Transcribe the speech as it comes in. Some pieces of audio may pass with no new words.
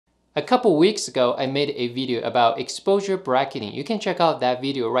A couple weeks ago, I made a video about exposure bracketing. You can check out that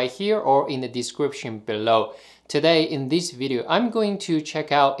video right here or in the description below. Today, in this video, I'm going to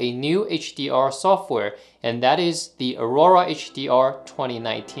check out a new HDR software, and that is the Aurora HDR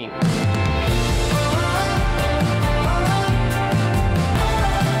 2019.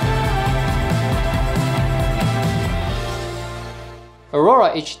 Aurora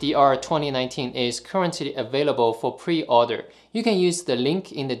HDR 2019 is currently available for pre-order. You can use the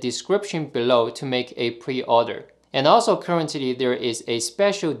link in the description below to make a pre-order. And also currently there is a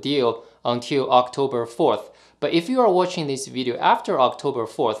special deal until October 4th. But if you are watching this video after October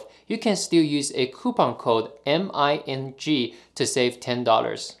 4th, you can still use a coupon code MING to save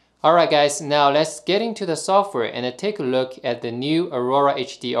 $10. Alright guys, now let's get into the software and take a look at the new Aurora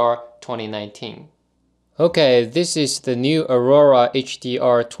HDR 2019. Okay, this is the new Aurora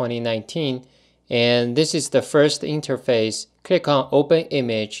HDR 2019, and this is the first interface. Click on Open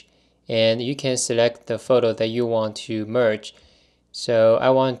Image, and you can select the photo that you want to merge. So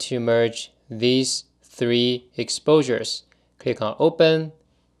I want to merge these three exposures. Click on Open,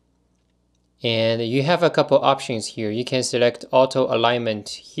 and you have a couple options here. You can select Auto Alignment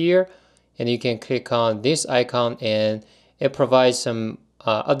here, and you can click on this icon, and it provides some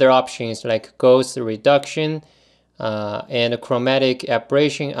other options like ghost reduction and chromatic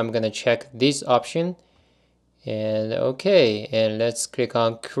aberration. I'm gonna check this option, and okay, and let's click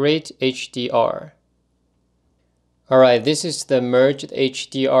on Create HDR. Alright, this is the merged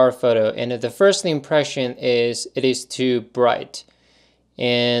HDR photo, and the first impression is it is too bright.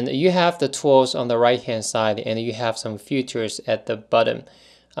 And you have the tools on the right hand side, and you have some filters at the bottom.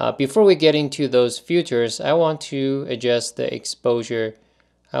 Before we get into those filters, I want to adjust the exposure.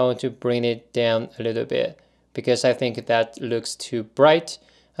 I want to bring it down a little bit because I think that looks too bright.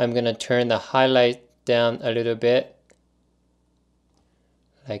 I'm gonna turn the highlight down a little bit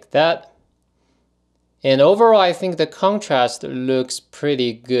like that. And overall, I think the contrast looks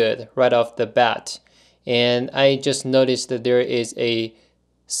pretty good right off the bat. And I just noticed that there is a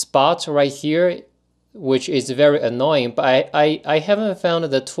spot right here which is very annoying, but I haven't found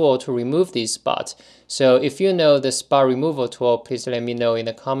the tool to remove these spots. So if you know the spot removal tool, please let me know in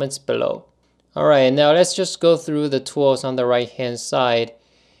the comments below. Alright, now let's just go through the tools on the right hand side.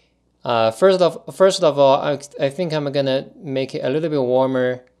 First of all, I think I'm gonna make it a little bit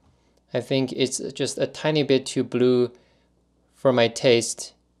warmer. I think it's just a tiny bit too blue for my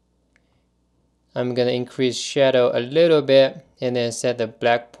taste. I'm gonna increase shadow a little bit and then set the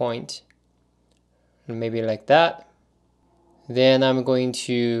black point. Maybe like that. Then I'm going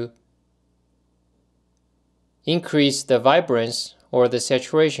to increase the vibrance or the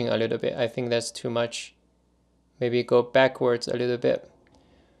saturation a little bit. I think that's too much. Maybe go backwards a little bit.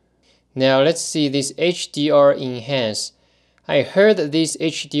 Now let's see this HDR Enhance. I heard this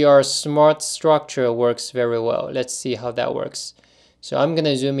HDR Smart Structure works very well. Let's see how that works. So I'm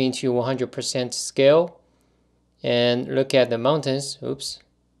gonna zoom into 100% scale and look at the mountains. Oops.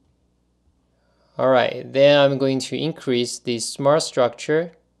 Alright, then I'm going to increase the Smart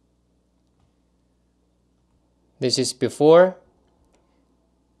Structure. This is before,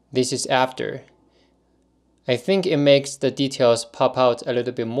 this is after. I think it makes the details pop out a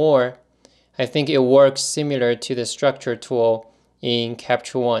little bit more. I think it works similar to the structure tool in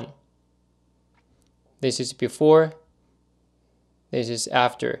Capture One. This is before, this is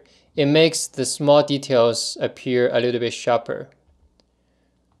after. It makes the small details appear a little bit sharper.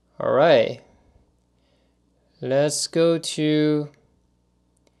 Alright. Let's go to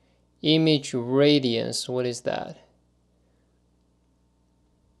Image Radiance. What is that?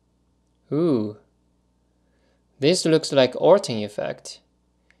 Ooh. This looks like Orton effect.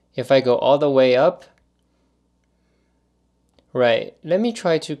 If I go all the way up. Right. Let me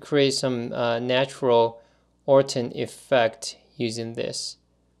try to create some natural Orton effect using this.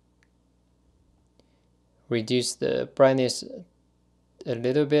 Reduce the brightness a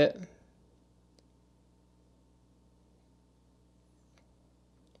little bit.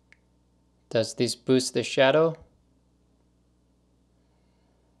 Does this boost the shadow?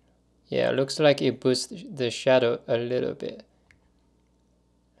 Yeah, it looks like it boosts the shadow a little bit.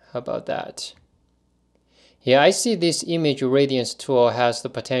 How about that? Yeah, I see this Image Radiance tool has the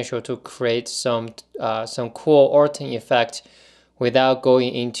potential to create some cool Orton effect without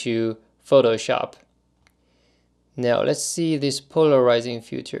going into Photoshop. Now let's see this polarizing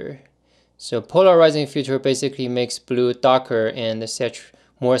filter. So polarizing filter basically makes blue darker and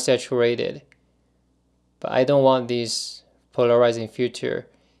more saturated. But I don't want this polarizing filter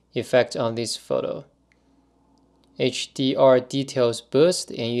effect on this photo. HDR details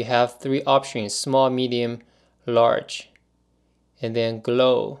boost, and you have three options: small, medium, large, and then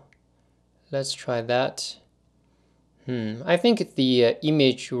glow. Let's try that. I think the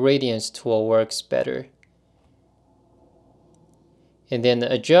image Radiance tool works better. And then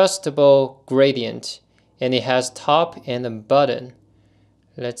adjustable gradient, and it has top and a bottom.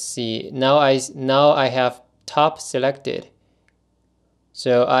 Let's see. Now I have top selected.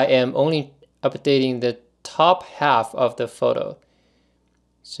 So I am only updating the top half of the photo.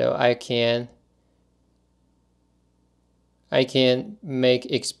 So I can make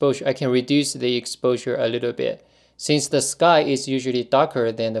exposure, I can reduce the exposure a little bit. Since the sky is usually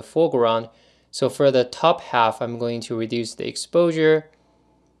darker than the foreground, so for the top half, I'm going to reduce the exposure.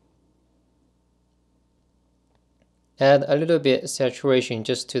 Add a little bit saturation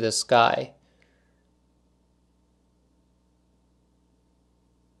just to the sky.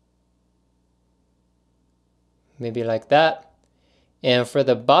 Maybe like that. And for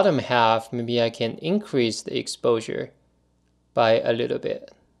the bottom half, maybe I can increase the exposure by a little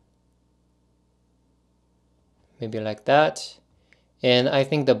bit. Maybe like that. And I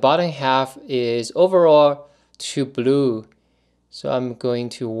think the bottom half is overall too blue. So I'm going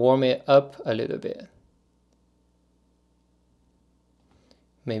to warm it up a little bit.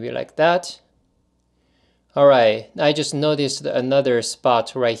 Maybe like that. All right, I just noticed another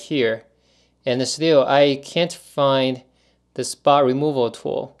spot right here. And still, I can't find the spot removal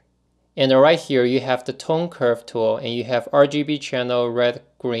tool. And right here, you have the tone curve tool, and you have RGB channel, red,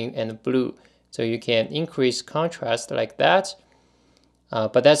 green, and blue. So you can increase contrast like that.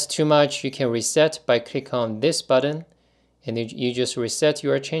 But that's too much. You can reset by clicking on this button, and you just reset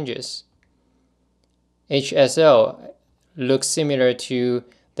your changes. HSL looks similar to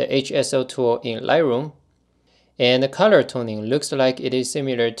the HSL tool in Lightroom. And the color toning looks like it is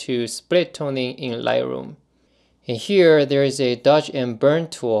similar to split toning in Lightroom. And here there is a dodge and burn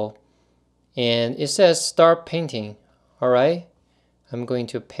tool, and it says start painting. All right, I'm going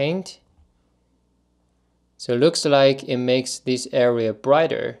to paint. So it looks like it makes this area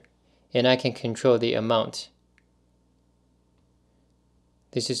brighter, and I can control the amount.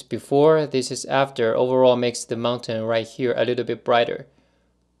 This is before, this is after. Overall makes the mountain right here a little bit brighter.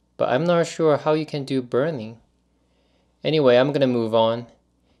 But I'm not sure how you can do burning. Anyway, I'm gonna move on.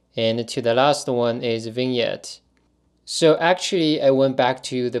 And to the last one is Vignette. So actually, I went back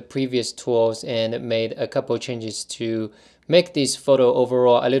to the previous tools and made a couple changes to make this photo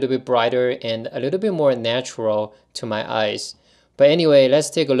overall a little bit brighter and a little bit more natural to my eyes. But anyway, let's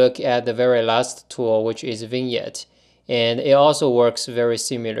take a look at the very last tool, which is Vignette. And it also works very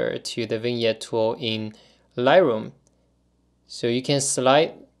similar to the Vignette tool in Lightroom. So you can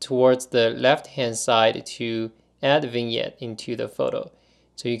slide towards the left-hand side to add Vignette into the photo.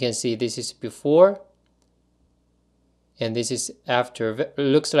 So you can see this is before, and this is after. It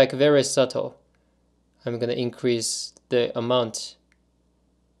looks like very subtle. I'm going to increase the amount.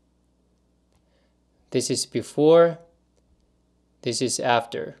 This is before, this is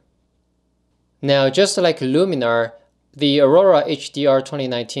after. Now, just like Luminar, the Aurora HDR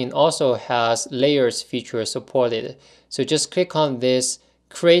 2019 also has layers feature supported. So just click on this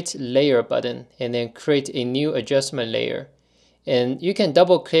create layer button and then create a new adjustment layer. And you can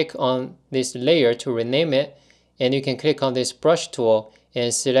double click on this layer to rename it, and you can click on this brush tool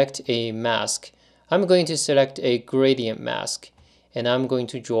and select a mask. I'm going to select a gradient mask, and I'm going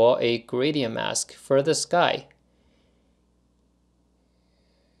to draw a gradient mask for the sky.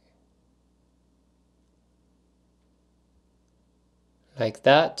 Like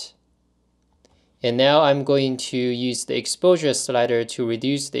that. And now I'm going to use the exposure slider to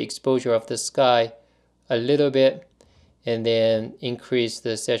reduce the exposure of the sky a little bit, and then increase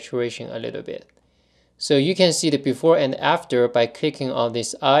the saturation a little bit. So you can see the before and after by clicking on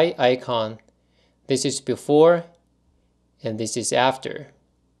this eye icon. This is before, and this is after.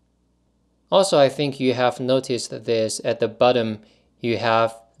 Also, I think you have noticed this at the bottom. You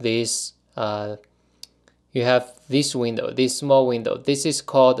have this window, this small window. This is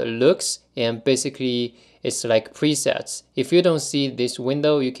called looks, and basically it's like presets. If you don't see this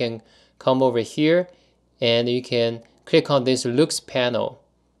window, you can come over here and you can click on this looks panel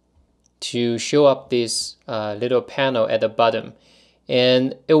to show up this little panel at the bottom.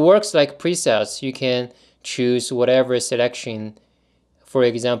 And it works like presets. You can choose whatever selection, for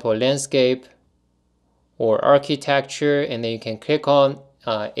example, landscape or architecture, and then you can click on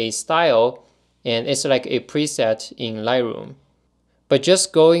a style, and it's like a preset in Lightroom. But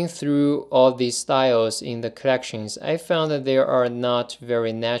just going through all these styles in the collections, I found that they are not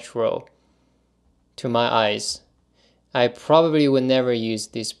very natural to my eyes. I probably would never use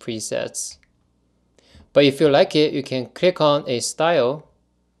these presets. But if you like it, you can click on a style,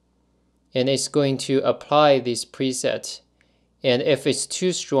 and it's going to apply this preset. And if it's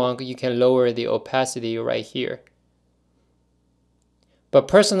too strong, you can lower the opacity right here. But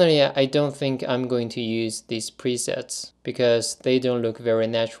personally, I don't think I'm going to use these presets because they don't look very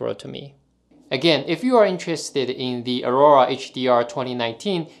natural to me. Again, if you are interested in the Aurora HDR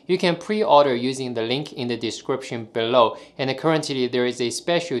 2019, you can pre-order using the link in the description below. And currently there is a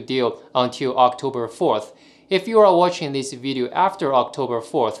special deal until October 4th. If you are watching this video after October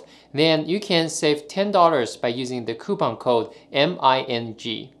 4th, then you can save $10 by using the coupon code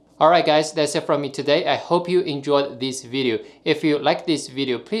MING. Alright guys, that's it from me today. I hope you enjoyed this video. If you like this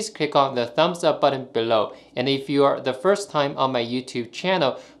video, please click on the thumbs up button below. And if you are the first time on my YouTube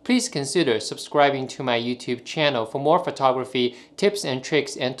channel, please consider subscribing to my YouTube channel for more photography tips and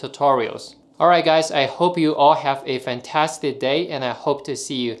tricks and tutorials. Alright guys, I hope you all have a fantastic day and I hope to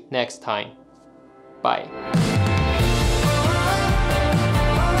see you next time. Bye.